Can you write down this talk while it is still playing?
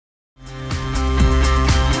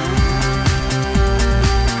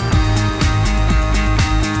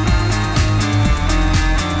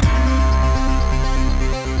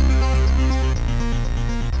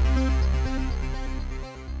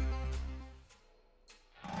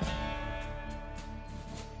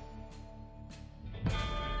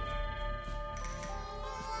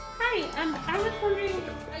I was wondering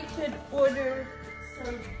if I could order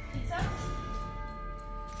some pizza.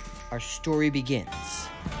 Our story begins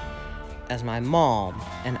as my mom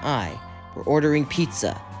and I were ordering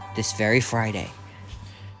pizza this very Friday.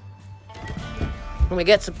 Let me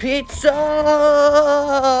get some pizza!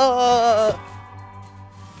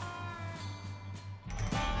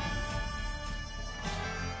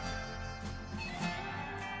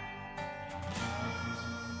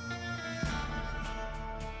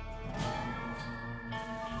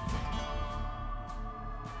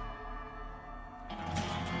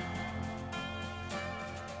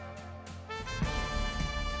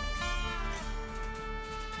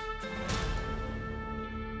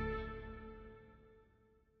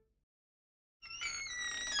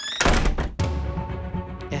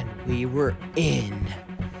 We were in.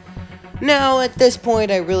 Now, at this point,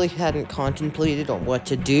 I really hadn't contemplated on what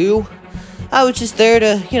to do. I was just there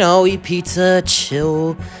to, eat pizza,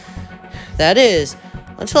 chill. That is,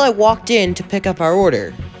 until I walked in to pick up our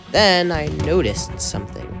order. Then I noticed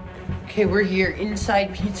something. Okay, we're here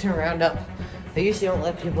inside Pizza Roundup. They usually don't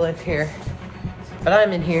let people in here, but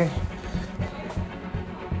I'm in here.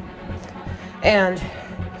 And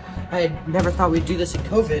I had never thought we'd do this in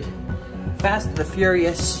COVID. Fast and the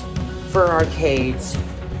Furious for arcades.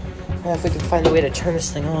 If we can find a way to turn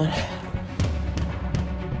this thing on.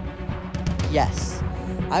 Yes,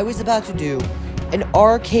 I was about to do an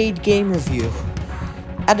arcade game review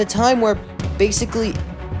at a time where basically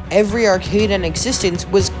every arcade in existence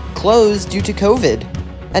was closed due to COVID.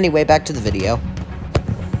 Anyway, back to the video.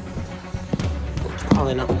 It's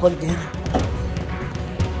probably not plugged in.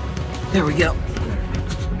 There we go.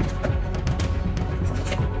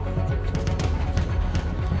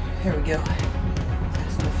 Here we go.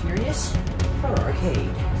 Fast and the Furious for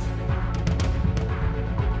arcade.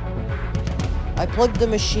 I plugged the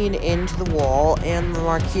machine into the wall and the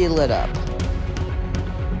marquee lit up.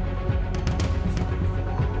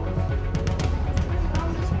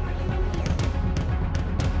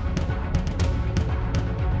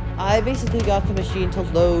 I basically got the machine to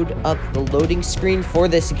load up the loading screen for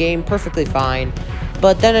this game perfectly fine,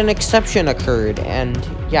 but then an exception occurred and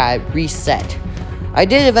yeah, it reset. I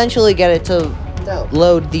did eventually get it to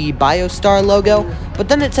load the BioStar logo, but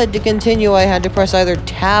then it said to continue I had to press either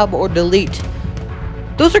tab or delete.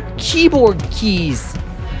 Those are keyboard keys.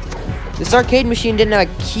 This arcade machine didn't have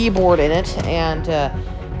a keyboard in it, and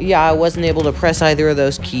yeah, I wasn't able to press either of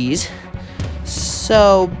those keys.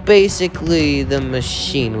 So basically, the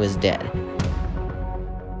machine was dead.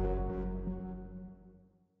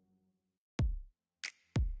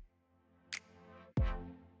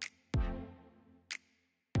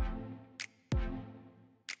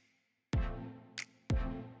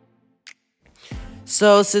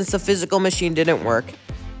 So, since the physical machine didn't work,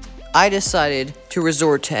 I decided to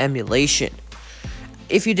resort to emulation.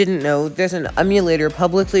 If you didn't know, there's an emulator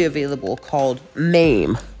publicly available called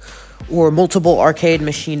MAME, or Multiple Arcade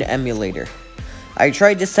Machine Emulator. I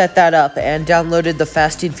tried to set that up and downloaded the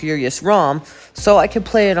Fast and Furious ROM so I could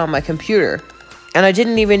play it on my computer, and I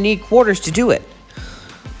didn't even need quarters to do it.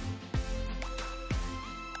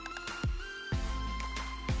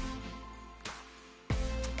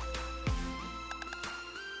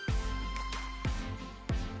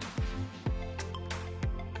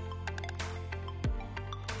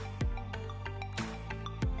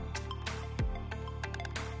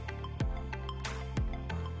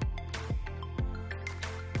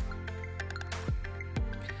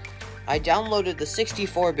 I downloaded the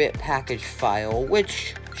 64-bit package file,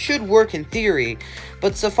 which should work in theory,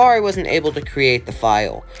 but so far I wasn't able to create the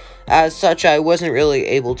file. As such, I wasn't really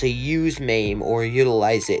able to use MAME or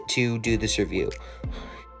utilize it to do this review.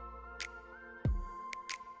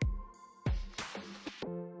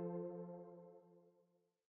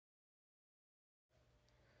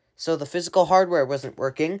 So the physical hardware wasn't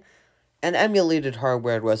working, and emulated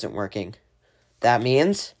hardware wasn't working. That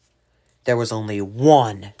means there was only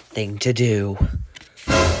one thing to do.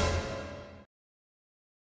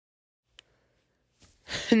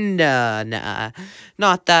 Nah,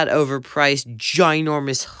 not that overpriced,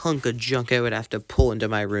 ginormous hunk of junk I would have to pull into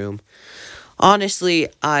my room. Honestly,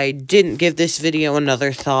 I didn't give this video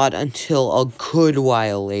another thought until a good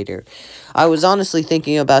while later. I was honestly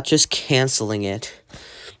thinking about just canceling it.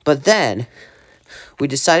 But then, we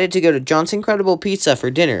decided to go to John's Incredible Pizza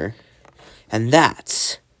for dinner, and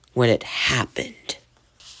that's when it happened.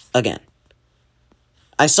 Again.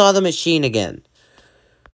 I saw the machine again.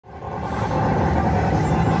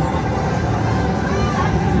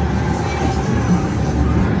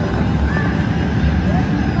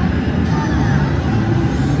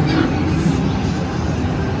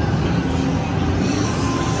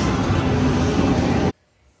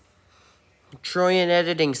 Troyan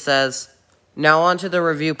Editing says, now on to the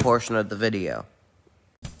review portion of the video.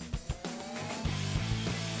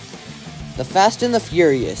 The Fast and the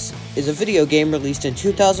Furious is a video game released in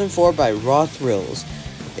 2004 by Raw Thrills.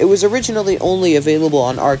 It was originally only available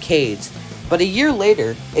on arcades, but a year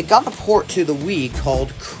later, it got a port to the Wii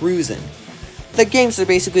called Cruisin'. The games are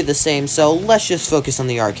basically the same, so let's just focus on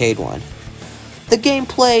the arcade one. The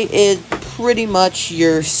gameplay is pretty much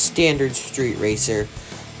your standard street racer,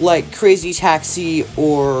 like Crazy Taxi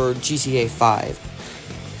or GTA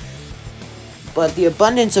 5. But the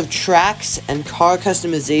abundance of tracks and car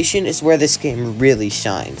customization is where this game really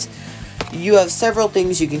shines. You have several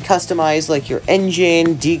things you can customize, like your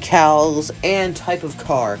engine, decals, and type of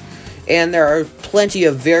car, and there are plenty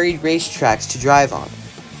of varied racetracks to drive on.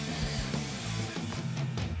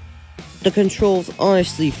 The controls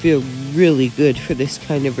honestly feel really good for this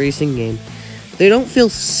kind of racing game. They don't feel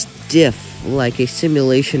stiff like a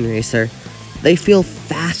simulation racer. They feel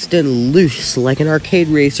fast and loose like an arcade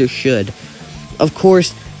racer should. Of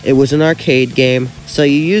course, it was an arcade game, so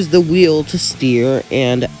you use the wheel to steer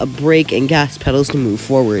and a brake and gas pedals to move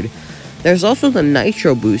forward. There's also the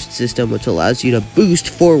Nitro Boost system, which allows you to boost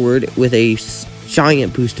forward with a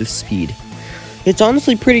giant boost of speed. It's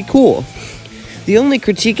honestly pretty cool. The only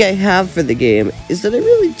critique I have for the game is that it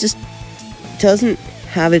really just doesn't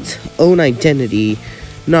have its own identity,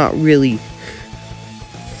 not really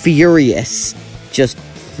furious, just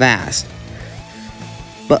fast.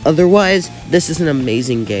 But otherwise, this is an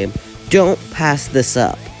amazing game. Don't pass this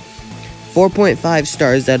up. 4.5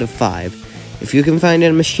 stars out of 5. If you can find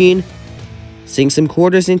a machine, sink some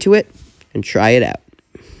quarters into it, and try it out.